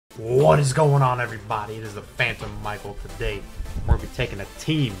What is going on, everybody? It is the Phantom Michael. Today we're going to be taking a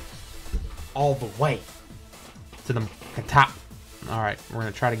team all the way to the top. Alright, we're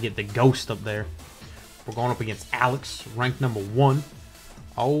going to try to get the ghost up there. We're going up against Alex, ranked number 1.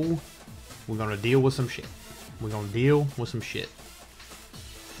 Oh, we're going to deal with some shit. We're going to deal with some shit.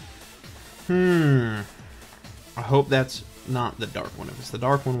 I hope that's not the dark one. If it's the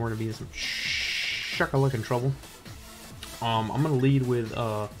dark one, we're going to be in some shucka-looking trouble. I'm going to lead with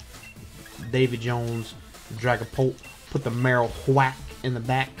David Jones, Dragapult, put the Meryl Whack in the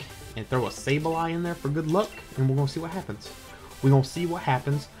back, and throw a Sableye in there for good luck, and we're going to see what happens. We're going to see what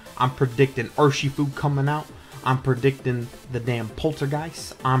happens. I'm predicting Urshifu coming out. I'm predicting the damn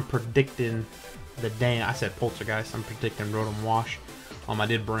Poltergeist. I'm predicting the damn... I said Poltergeist. I'm predicting Rotom Wash. I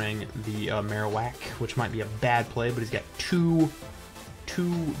did bring the Marowak, which might be a bad play, but he's got two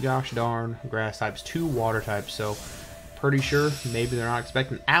gosh darn grass types, 2 water types, so pretty sure maybe they're not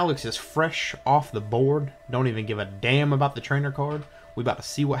expecting. Alex is fresh off the board. Don't even give a damn about the trainer card. We about to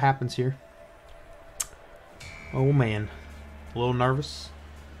see what happens here. Oh man, a little nervous.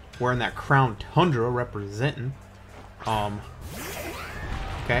 Wearing that Crown Tundra representing.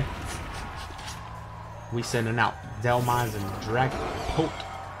 Okay. We sending out Delmize and Dragapult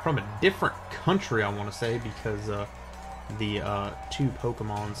from a different country, I want to say, because the 2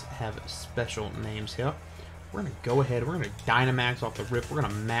 Pokemons have special names here. We're going to go ahead. We're going to Dynamax off the rip. We're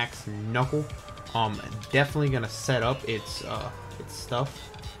going to max Knuckle. Definitely going to set up its stuff.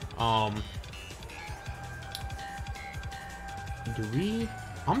 I'm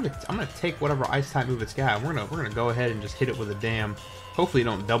gonna take whatever ice type move it's got. We're gonna go ahead and just hit it with a damn. Hopefully, it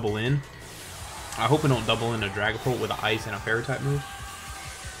don't double in. I hope it don't double in a Dragapult with an ice and a fairy type move.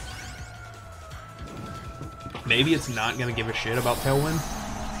 Maybe it's not gonna give a shit about Tailwind,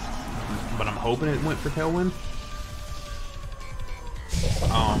 but I'm hoping it went for Tailwind.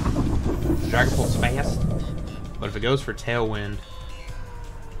 Dragapult's fast, but if it goes for Tailwind,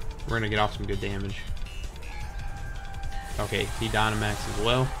 we're gonna get off some good damage. Okay, he Dynamax as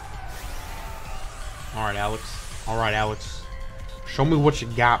well. Alright, Alex. Alright, Alex. Show me what you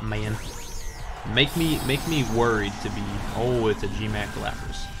got, man. Make me worried to be... Oh, it's a G-Mac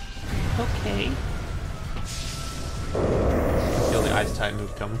Lapras. Okay. I feel the ice type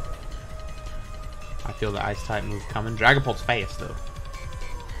move coming. I feel the ice type move coming. Dragapult's fast, though.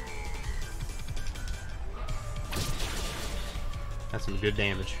 That's some good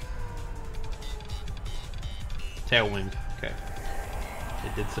damage. Tailwind. Okay.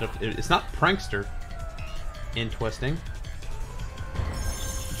 It did set up... It's not Prankster. Interesting.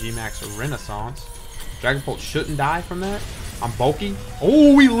 G-Max Renaissance. Dragapult shouldn't die from that. I'm bulky.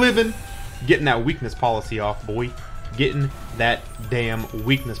 Oh, we living. Getting that weakness policy off, boy. Getting that damn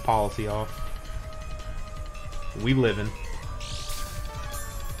weakness policy off. We living.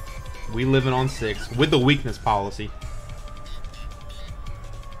 We living on 6 with the weakness policy.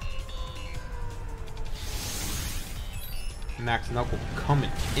 Max Knuckle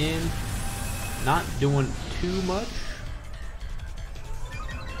coming in. Not doing too much.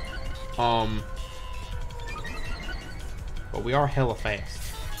 But we are hella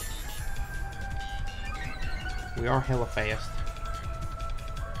fast. We are hella fast.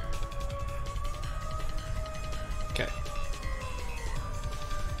 Okay.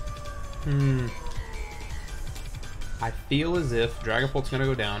 I feel as if Dragapult's gonna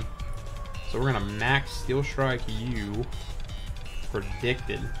go down. So we're gonna max Steel Strike you.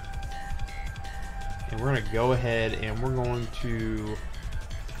 Predicted. And we're gonna go ahead and we're going to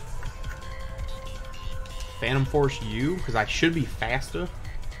Phantom Force you, because I should be faster.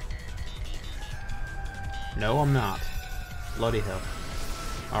 No, I'm not. Bloody hell.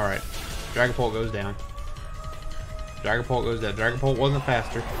 Alright. Dragapult goes down. Dragapult goes down. Dragapult wasn't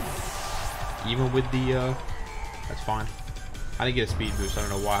faster. Even with the, that's fine. I didn't get a speed boost. I don't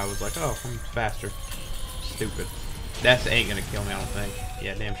know why. I was like, oh, I'm faster. Stupid. That ain't gonna kill me, I don't think.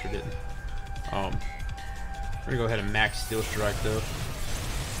 Yeah, damn sure didn't. We're gonna go ahead and max Steel Strike, though.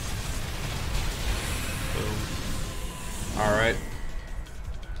 Boom. Alright.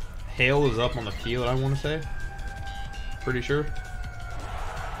 Hail is up on the field, I want to say. Pretty sure.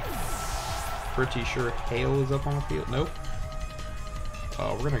 Pretty sure Hail is up on the field. Nope.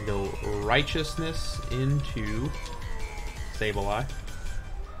 We're gonna go Righteousness into Sableye.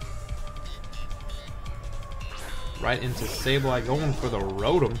 Right into Sableye, going for the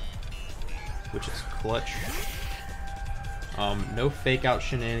Rotom, which is clutch. No fake out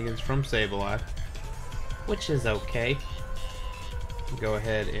shenanigans from Sableye, which is okay. Go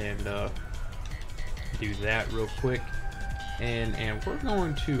ahead and do that real quick. And we're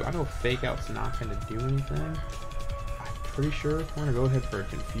going to, I know fake out's not going to do anything. I pretty sure we're gonna go ahead for a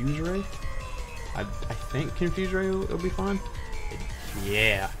Confuse Ray. I think Confuse Ray will be fine.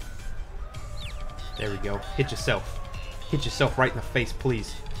 Yeah. There we go. Hit yourself. Hit yourself right in the face,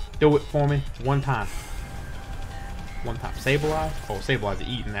 please. Do it for me. One time. One time. Sableye? Oh, Sableye's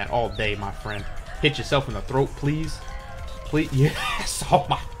eating that all day, my friend. Hit yourself in the throat, please. Please. Yes! Oh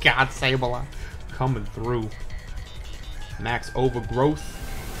my god, Sableye. Coming through. Max Overgrowth.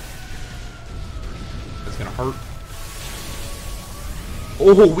 That's gonna hurt.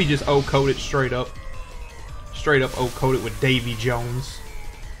 Oh, we just O-coded straight up. Straight up O-coded with Davy Jones.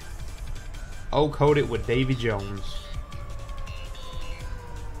 O-coded with Davy Jones.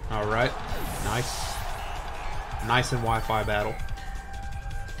 Alright. Nice. Nice and Wi-Fi battle.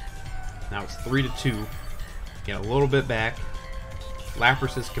 Now it's 3-2. Get a little bit back.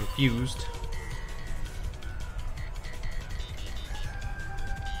 Lapras is confused.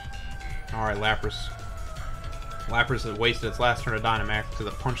 Alright, Lapras. Lapras has wasted its last turn of Dynamax because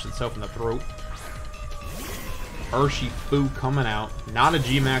it punched itself in the throat. Urshifu coming out. Not a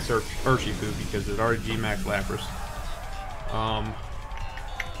G-Max or Urshifu because it's already G-Max Lapras. A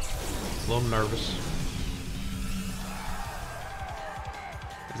little nervous.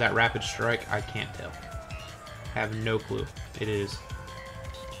 Is that Rapid Strike? I can't tell. Have no clue. It is.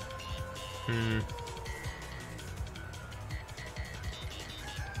 I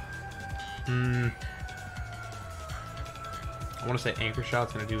want to say Anchor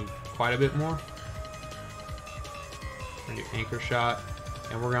Shot's going to do quite a bit more. We're going to do Anchor Shot.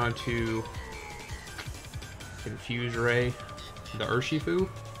 And we're going to Confuse Ray the Urshifu.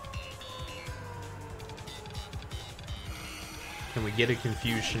 Can we get a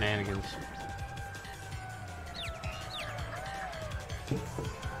Confused Shenanigans?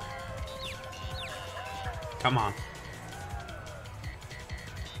 Come on.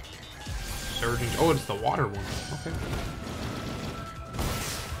 Surging. Oh, it's the water one. Okay.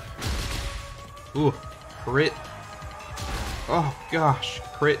 Ooh, crit. Oh gosh,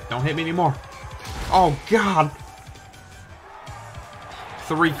 crit. Don't hit me anymore. Oh god.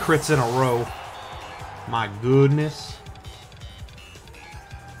 3 crits in a row. My goodness.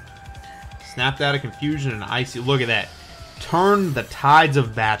 Snapped out of confusion and icy. Look at that. Turn the tides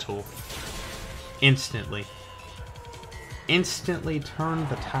of battle. Instantly. Instantly turn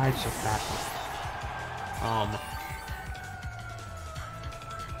the tides of battle.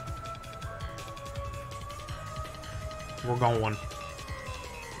 We're going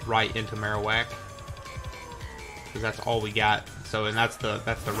right into Marowak because that's all we got. So, and that's the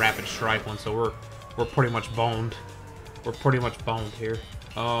Rapid Strike one. So we're pretty much boned. We're pretty much boned here.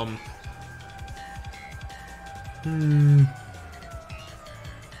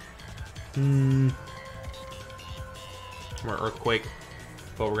 We're Earthquake,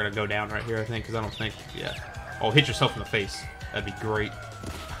 but we're gonna go down right here, I think, because I don't think, yeah. Oh, hit yourself in the face. That'd be great.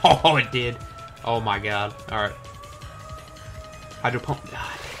 Oh, it did. Oh my god. All right. Hydro Pump.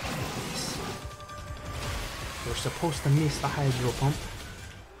 God, we're supposed to miss the Hydro Pump.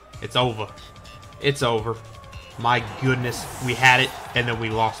 It's over. It's over. My goodness, we had it and then we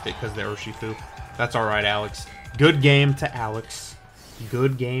lost it because of the Urshifu. That's all right, Alex. Good game to Alex.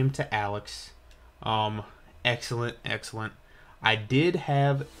 Good game to Alex. Excellent, excellent. I did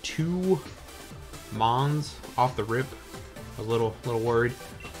have 2 Mons off the rip. I was a little worried.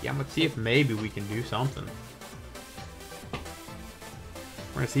 Yeah, I'm gonna see if maybe we can do something.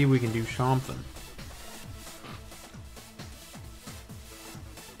 We're gonna see if we can do something.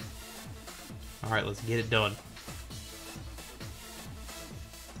 All right, let's get it done.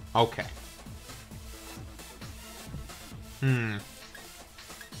 Okay. You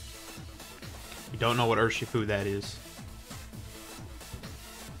don't know what Urshifu that is.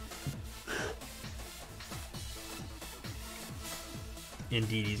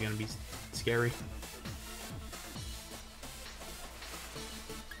 Indeed, he's gonna be scary.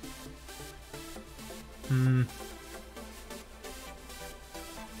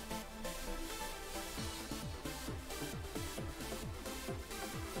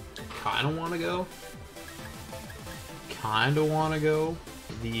 Kinda wanna go. Kinda wanna go.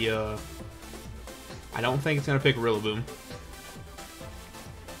 I don't think it's gonna pick Rillaboom.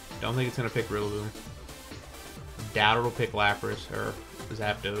 Don't think it's gonna pick Rillaboom. Doubt it'll pick Lapras or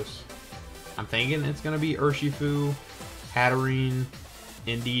Zapdos. I'm thinking it's gonna be Urshifu, Hatterene,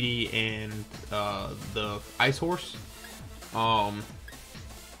 Indeedee, and the Ice Horse. I'm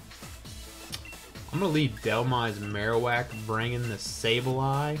gonna leave Delmi's Marowak bringing the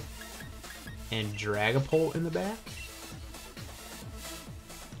Sableye and Dragapult in the back.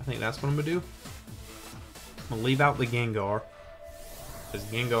 I think that's what I'm gonna do. I'm gonna leave out the Gengar because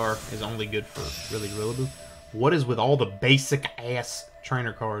Gengar is only good for really Rillaboom. What is with all the basic ass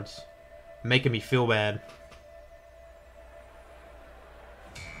trainer cards? Making me feel bad.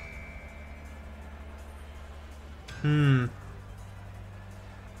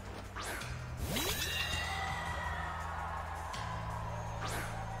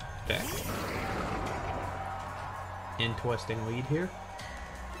 Okay. Interesting lead here.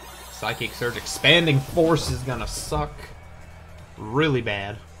 Psychic Surge. Expanding Force is gonna suck really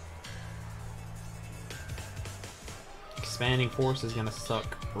bad. Expanding Force is gonna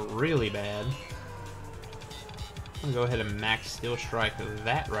suck really bad. I'm gonna go ahead and max Steel Strike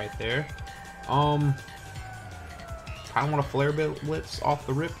that right there. I don't want a Flare Blitz off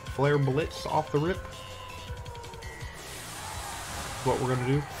the rip. Flare Blitz off the rip. What we're gonna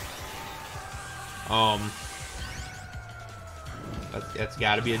do. That's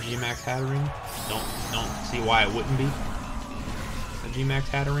got to be a G-Max Hatterene. Don't see why it wouldn't be a G-Max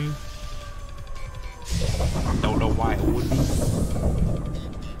Hatterene. Don't know why it would be.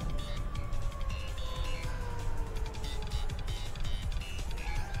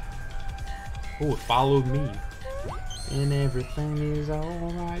 Oh, it followed me. And everything is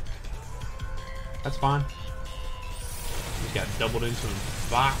alright. That's fine. Just got doubled into and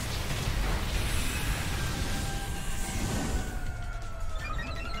boxed.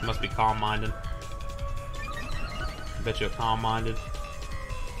 Must be calm-minded. I bet you're calm-minded.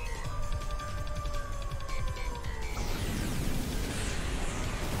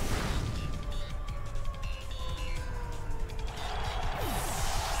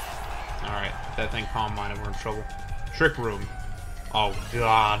 Alright, if that thing calm-minded, we're in trouble. Trick Room. Oh,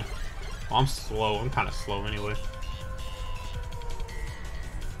 God. Well, I'm slow. I'm kind of slow anyway.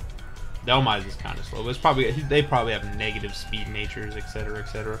 Delmize is kind of slow, but it's probably they probably have negative speed natures, etc.,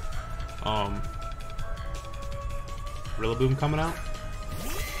 etc. Rillaboom coming out?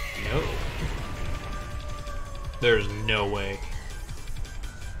 No. There's no way.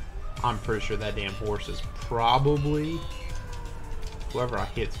 I'm pretty sure that damn horse is probably whoever I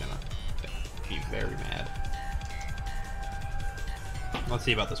hit's gonna be very mad. Let's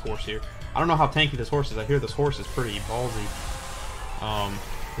see about this horse here. I don't know how tanky this horse is. I hear this horse is pretty ballsy.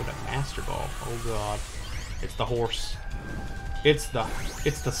 With a Master Ball. Oh God. It's the horse. It's the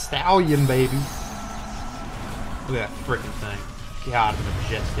stallion, baby. Look at that freaking thing. God,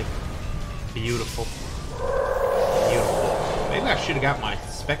 majestic. Beautiful. Beautiful. Maybe I should have got my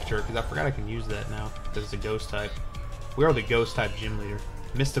Spectre, because I forgot I can use that now. Because it's a ghost type. We are the ghost type gym leader.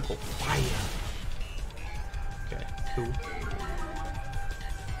 Mystical Fire. Okay, cool.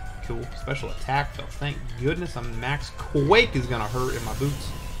 Cool. Special attack though. Thank goodness. Max Quake is gonna hurt in my boots.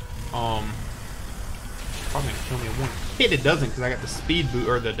 Probably gonna kill me in one hit. It doesn't because I got the speed boost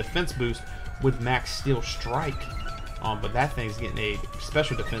or the defense boost with Max Steel Strike. But that thing's getting a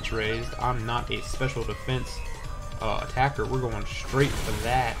special defense raised. I'm not a special defense attacker. We're going straight for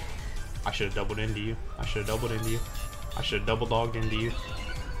that. I should have doubled into you. I should have doubled into you. I should have double dogged into you.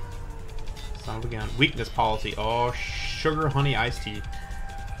 Son of a gun. Weakness policy. Oh, sugar, honey, iced tea.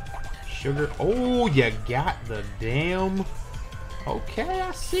 Sugar. Oh, you got the damn. Okay,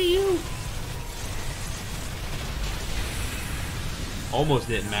 I see you. Almost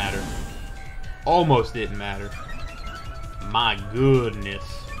didn't matter. Almost didn't matter. My goodness.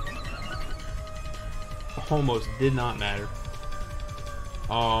 Almost did not matter.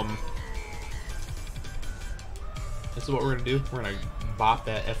 This is what we're gonna do. We're gonna bop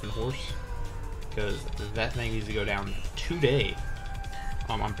that effing horse because that thing needs to go down today.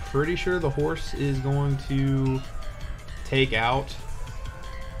 I'm pretty sure the horse is going to take out.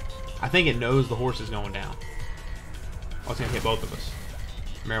 I think it knows the horse is going down. Oh, it's gonna hit both of us.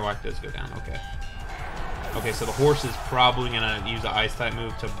 Marowak does go down. Okay. Okay, so the horse is probably gonna use the ice type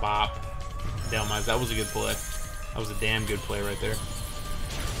move to bop Delmize. That was a good play. That was a damn good play right there.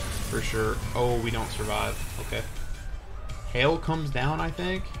 For sure. Oh, we don't survive. Okay. Hail comes down, I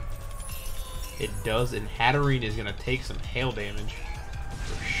think. It does, and Hatterene is gonna take some hail damage.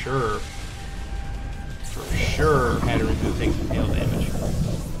 For sure. For sure, Hatterene's gonna take some hail damage.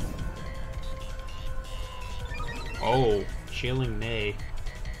 Oh, Chilling Neigh.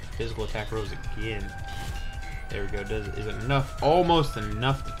 Physical attack rose again. There we go. Is it enough? Almost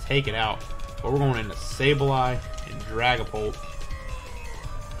enough to take it out. But we're going into Sableye and Dragapult.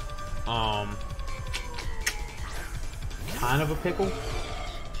 Kind of a pickle.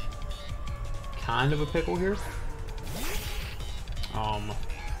 Kind of a pickle here.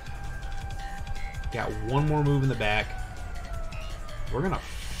 Got one more move in the back. We're gonna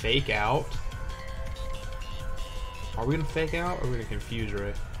fake out. Are we gonna fake out or are we gonna confuse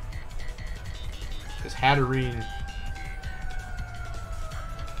Ray? Because Hatterene.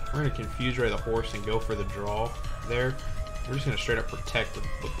 We're going to Confuse Ray the horse and go for the draw there. We're just going to straight up protect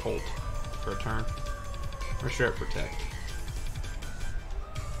with Bolt for a turn. We're straight up protect.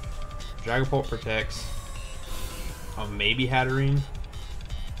 Dragapult protects. Oh, maybe Hatterene.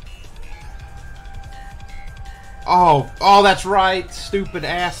 Oh, that's right. Stupid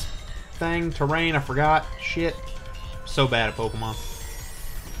ass thing. Terrain, I forgot. Shit. So bad at Pokemon.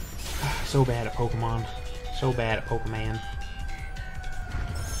 So bad at Pokemon. So bad at Pokemon.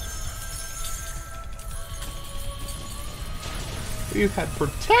 We've had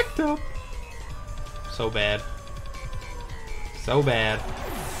Protect up. So bad. So bad.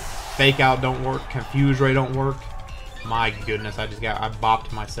 Fake Out don't work. Confuse Ray don't work. My goodness, I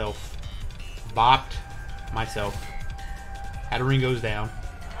bopped myself. Bopped myself. Hatterene goes down.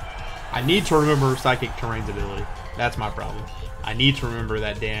 I need to remember Psychic Terrain's ability. That's my problem. I need to remember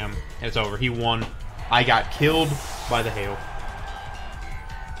that damn... It's over. He won. I got killed by the hail.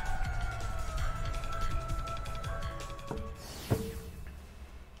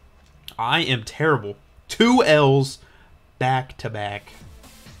 I am terrible. 2 L's back to back.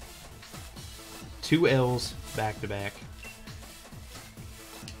 2 L's back to back.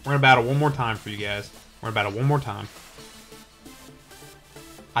 We're gonna battle one more time for you guys. We're gonna battle one more time.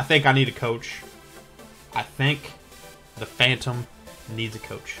 I think I need a coach. I think the Phantom needs a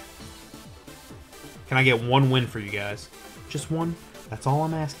coach. Can I get 1 win for you guys? Just 1. That's all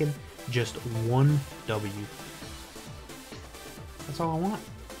I'm asking. Just 1 W. That's all I want.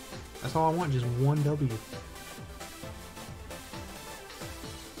 That's all I want. Just 1 W.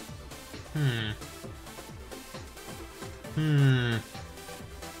 I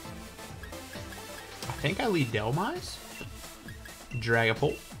think I lead Delmise.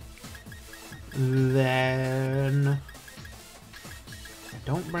 Dragapult. Then... I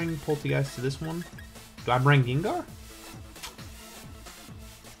don't bring Poltegeist to this one. Do I bring Gengar?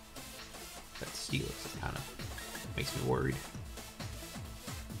 That Steelix kind of makes me worried.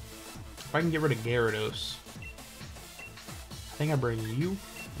 If I can get rid of Gyarados, I think I bring you,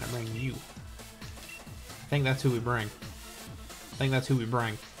 and I bring you. I think that's who we bring. I think that's who we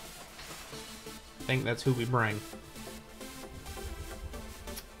bring. I think that's who we bring.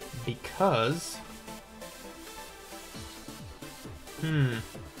 Because...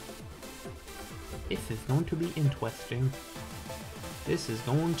 This is going to be interesting. This is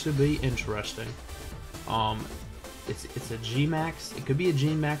going to be interesting. It's a G-Max. It could be a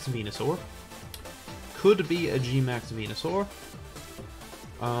G-Max Venusaur. Could be a G-Max Venusaur.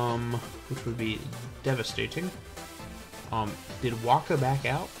 Which would be devastating. Did Waka back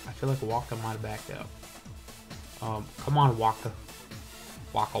out? I feel like Waka might have backed out. Come on, Waka.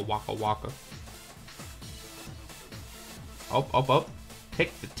 Waka, Waka, Waka. Up.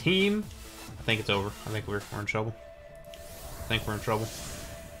 Pick the team. I think it's over. I think we're in trouble. I think we're in trouble.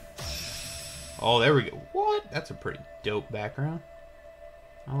 Oh, there we go. What? That's a pretty dope background.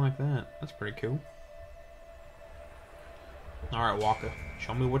 I like that. That's pretty cool. Alright, Waka.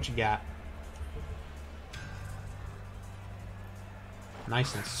 Show me what you got.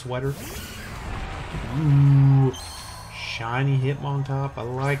 Nice and sweater. Ooh. Shiny Hitmontop. I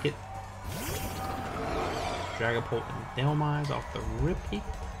like it. Dragapult and Delmise off the rippy.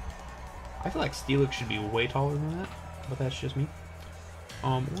 I feel like Steelix should be way taller than that, but that's just me.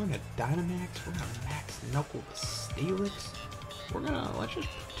 We're gonna Dynamax. We're gonna Max Knuckle the Steelix. Let's just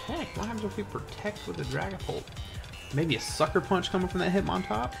protect. What happens if we protect with the Dragapult? Maybe a Sucker Punch coming from that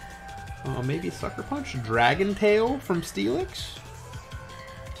Hitmontop. Maybe a Sucker Punch. Dragon Tail from Steelix.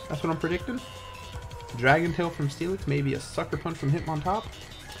 That's what I'm predicting. Dragon Tail from Steelix. Maybe a Sucker Punch from Hitmontop.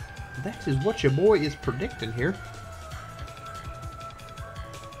 That is what your boy is predicting here.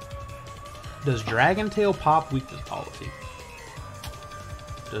 Does Dragon Tail pop weakness policy?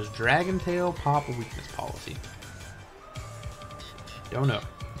 Does Dragon Tail pop a weakness policy? Don't know.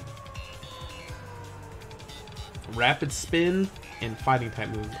 Rapid Spin and Fighting type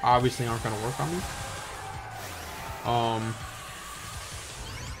moves obviously aren't going to work on me.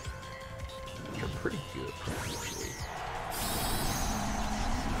 Which are pretty good, actually.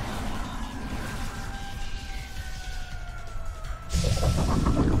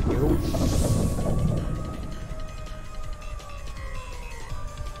 There we go.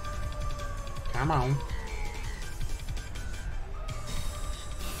 Come on.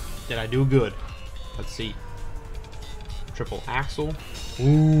 Did I do good? Let's see. Triple Axle.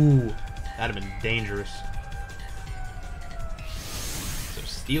 Ooh, that'd have been dangerous. So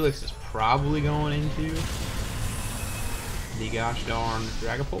Steelix is probably going into the gosh darn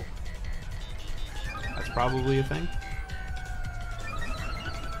Dragapult. That's probably a thing.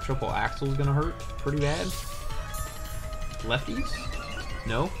 Triple Axle is gonna hurt pretty bad. Lefties?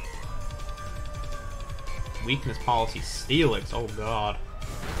 No. Weakness policy Steelix. Oh god.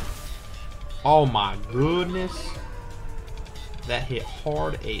 Oh my goodness. That hit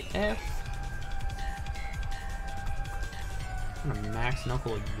hard AF. I'm gonna max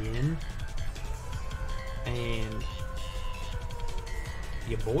knuckle again. And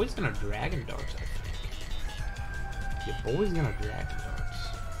your boy's gonna Dragon Darts, I think. Your boy's gonna Dragon Darts.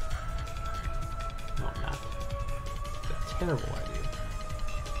 No, I'm not. That's a terrible idea.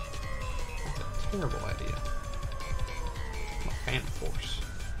 That's a terrible idea. My Phantom Force.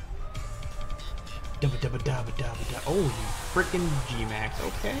 Dubba dubba dubba dubba dubba. Oh, you freaking G-Max.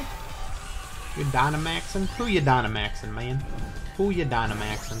 Okay. You're Dynamaxing? Who you Dynamaxing, man? Who you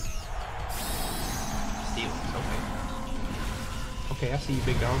Dynamaxing? Steelix, okay. Okay, I see you,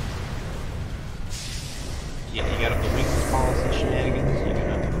 big dog. Yeah, you got up the weakness policy shenanigans. You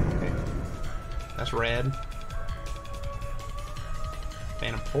gonna... Okay. That's rad.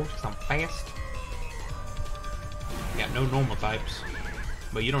 Phantom Force, because I'm fast. You got no normal types.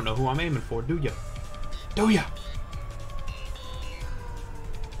 But you don't know who I'm aiming for, do ya? Do ya?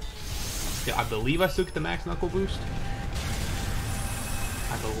 Yeah, I believe I still get the max knuckle boost.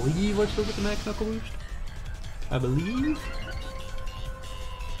 I believe I still get the max knuckle boost. I believe.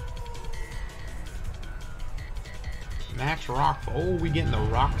 Max rock. Oh, we getting the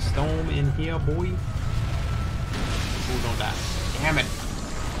rock storm in here, boy. Oh, don't die. Damn it.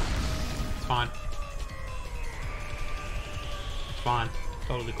 It's fine. It's fine.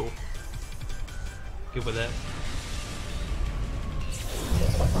 Totally cool. Good with that.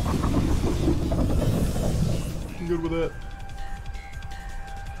 I'm good with that.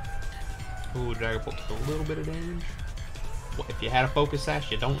 Ooh, Dragon Bolt took a little bit of damage. Well, if you had a focus sash,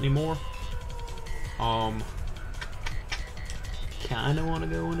 you don't anymore. Kinda wanna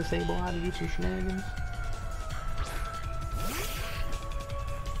go into Sableye to do some shenanigans.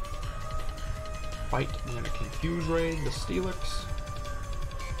 Fight. I'm gonna Confuse Ray the Steelix.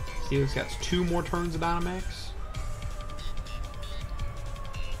 Steelix got 2 more turns of Dynamax.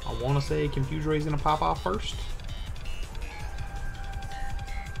 I want to say Confuse Ray is going to pop off first.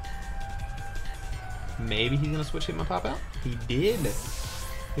 Maybe he's going to switch Hitmon Top out. He did.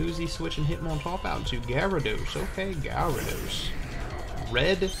 Who's he switching Hitmon Top out to? Gyarados. Okay, Gyarados.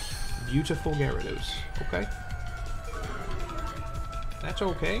 Red, beautiful Gyarados. Okay. That's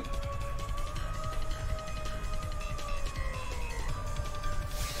okay.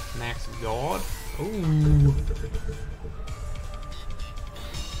 Max God. Ooh.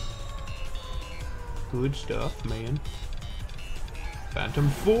 Good stuff, man. Phantom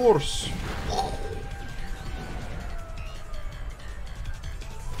Force.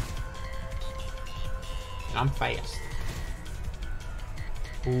 And I'm fast.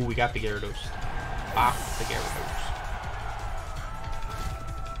 Ooh, we got the Gyarados. Pop the Gyarados.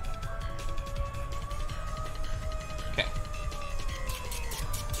 Okay.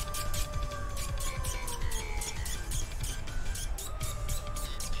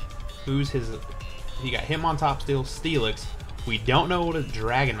 Who's his... He got him on top still, Steelix. We don't know what a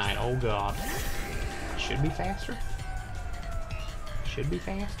Dragonite. Oh god. Should be faster. Should be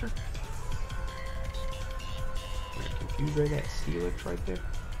faster. I'm gonna Confuse Ray that Steelix right there.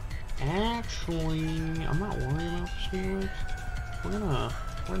 Actually, I'm not worried about the Steelix. We're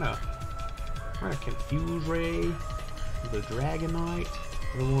gonna Confuse Ray the Dragonite.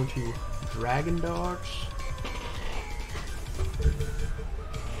 We're going to Dragon Darts.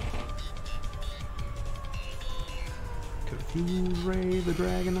 Confuse Ray the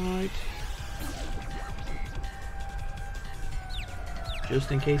Dragonite.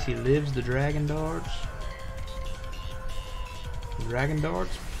 Just in case he lives the Dragon Darts. Dragon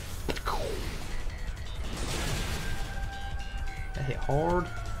Darts. That hit hard.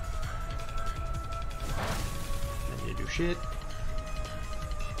 That didn't do shit.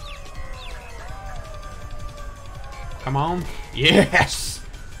 Come on. Yes!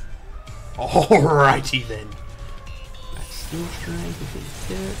 Alrighty then. Steel Strength, is it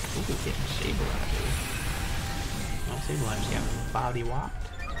thick? Oh, we're getting Sableye. Oh, Sableye's got body whopped.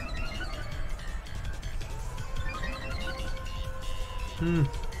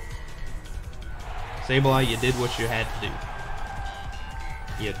 Sableye, you did what you had to do.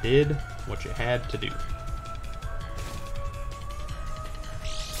 You did what you had to do.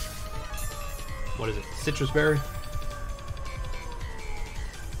 What is it? Citrus Berry?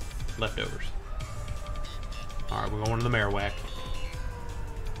 Leftovers. Alright, we're going to the Marowak.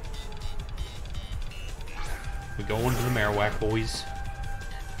 We're going to the Marowak, boys.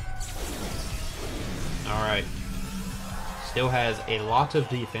 Alright. Still has a lot of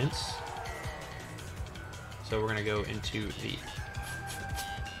defense. So we're going to go into the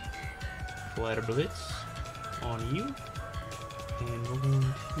Flatter Blitz. on you. And we're going to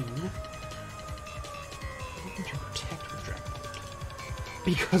protect your Dragon.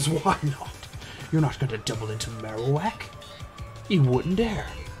 Because why not? You're not going to double into Marowak. You wouldn't dare.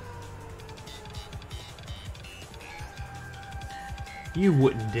 You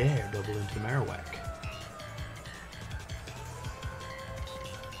wouldn't dare double into Marowak.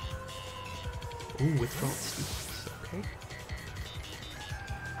 Ooh, withdraw Steelix. Okay.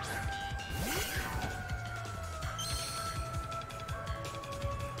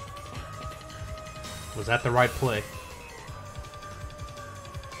 Was that the right play?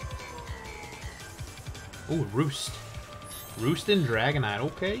 Ooh, Roost. Roost and Dragonite,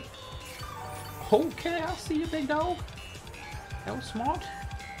 okay. Okay, I see you, big dog. That was smart.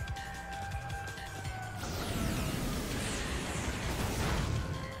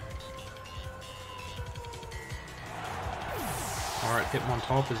 Alright,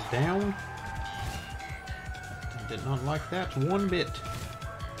 Hitmontop is down. Did not like that one bit.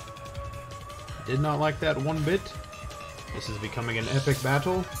 Did not like that one bit. This is becoming an epic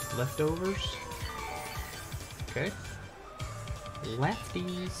battle. Leftovers. Okay.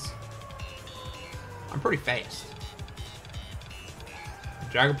 Lefties. I'm pretty fast.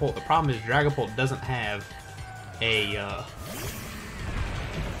 Dragapult, the problem is Dragapult doesn't have a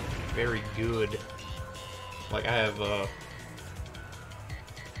very good, like I have we're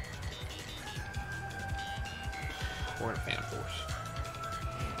in a Phantom Force.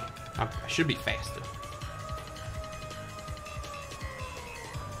 I should be faster.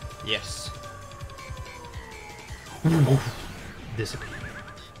 Yes. Disappear.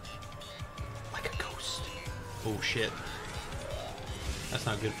 Like a ghost. Oh shit. That's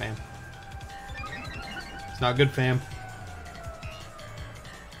not good, fam. It's not good, fam.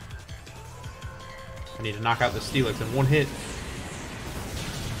 I need to knock out the Steelix in one hit.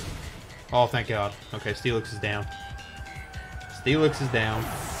 Oh, thank God. Okay, Steelix is down. Steelix is down.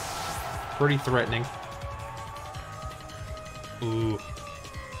 Pretty threatening. Ooh.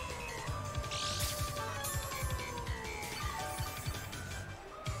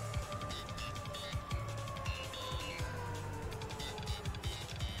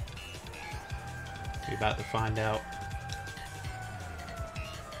 We're about to find out.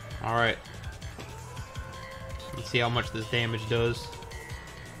 Alright. Let's see how much this damage does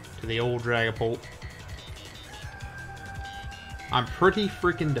to the old Dragapult. I'm pretty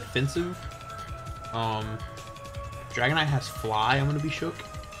freaking defensive. Dragonite has Fly, I'm gonna be shook.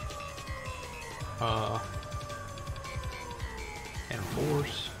 And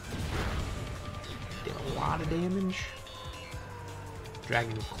Force. Did a lot of damage.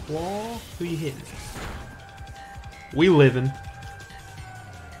 Dragon Claw. Who you hitting? We living.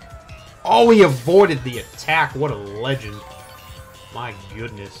 Oh, he avoided the attack. What a legend. My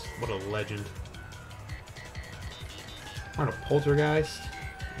goodness. What a legend. We're going to Poltergeist.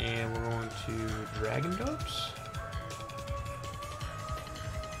 And we're going to Dragon Darts.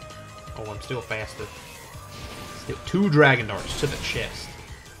 Oh, I'm still faster. Still 2 Dragon Darts to the chest.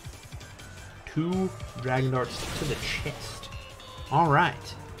 2 Dragon Darts to the chest.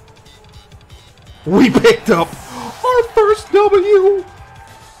 Alright. We picked up our first W!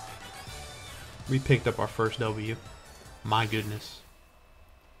 We picked up our first W. My goodness.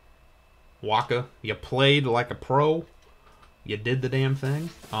 Waka, you played like a pro. You did the damn thing.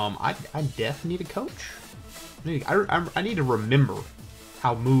 I definitely need a coach. I need to remember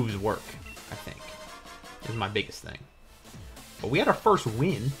how moves work, I think. Is my biggest thing. But we had our first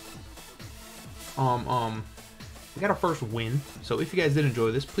win. We got our first win. So if you guys did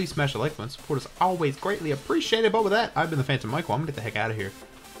enjoy this, please smash the like button. Support is always greatly appreciated. But with that, I've been the Phantom Michael. I'm gonna get the heck out of here.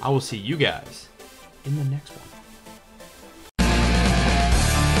 I will see you guys in the next one.